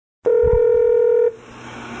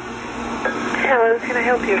Hello, can I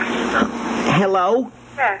help you? Hello?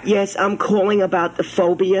 Yes. Yes, I'm calling about the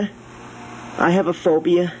phobia. I have a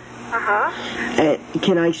phobia. Uh-huh.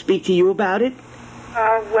 Can I speak to you about it?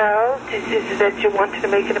 Well, is it that you wanted to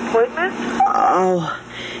make an appointment? Oh,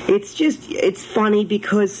 it's funny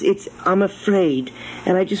because I'm afraid,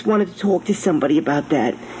 and I just wanted to talk to somebody about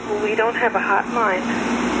that. We don't have a hotline.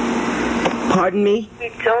 Pardon me?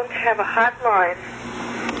 We don't have a hotline.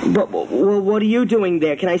 But, well, what are you doing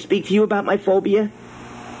there? Can I speak to you about my phobia?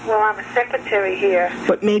 Well, I'm a secretary here.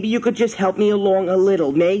 But maybe you could just help me along a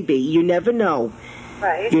little. Maybe. You never know.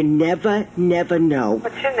 Right. You never know.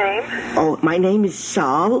 What's your name? Oh, my name is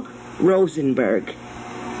Saul Rosenberg.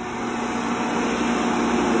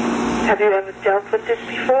 Have you ever dealt with this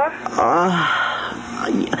before?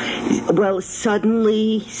 Well,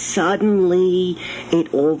 suddenly,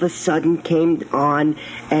 it all of a sudden came on,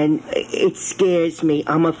 and it scares me.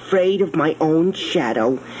 I'm afraid of my own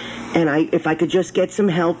shadow, and if I could just get some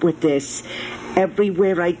help with this,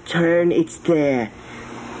 everywhere I turn, it's there.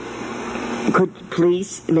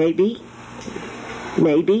 Please, maybe?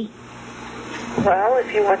 Well,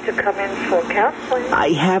 if you want to come in for counseling.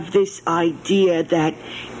 I have this idea that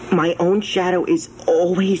my own shadow is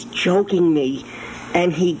always choking me,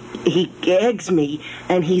 and he gags me,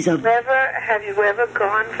 and he's a... Have you ever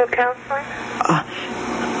gone for counseling?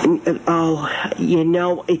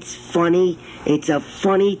 It's funny. It's a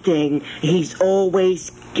funny thing. He's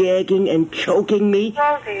always gagging and choking me.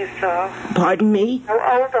 How old are you, Saul? Pardon me?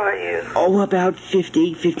 How old are you? Oh, about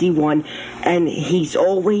 50, 51. And he's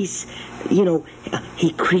always,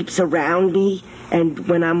 he creeps around me. And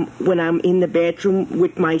when I'm in the bathroom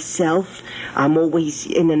with myself, I'm always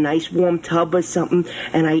in a nice warm tub or something,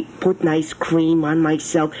 and I put nice cream on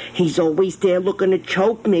myself. He's always there looking to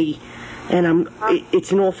choke me, and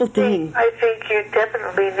it's an awful thing. I think you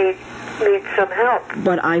definitely need some help.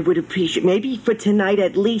 But I would appreciate, maybe for tonight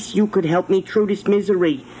at least, you could help me through this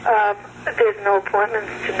misery. There's no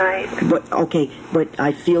appointments tonight. But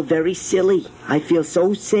I feel very silly. I feel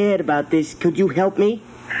so sad about this. Could you help me?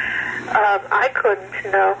 I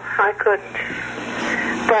couldn't.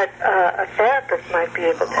 But a therapist might be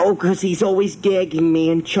able to. Oh, because he's always gagging me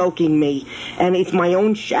and choking me. And it's my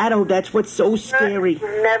own shadow. That's what's so scary. You've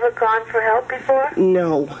never gone for help before?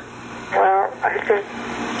 No. Well, I think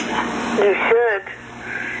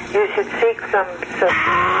you should seek some...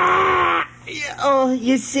 Oh,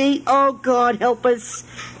 you see? Oh, God, help us.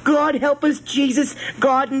 God, help us, Jesus.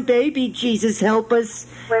 God and baby Jesus, help us.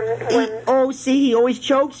 He always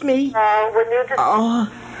chokes me. When you just...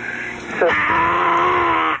 So,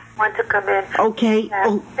 want to come in. Okay.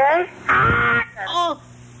 Okay? Oh,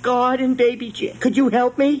 God and baby Jesus. Could you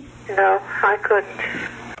help me? No, I couldn't.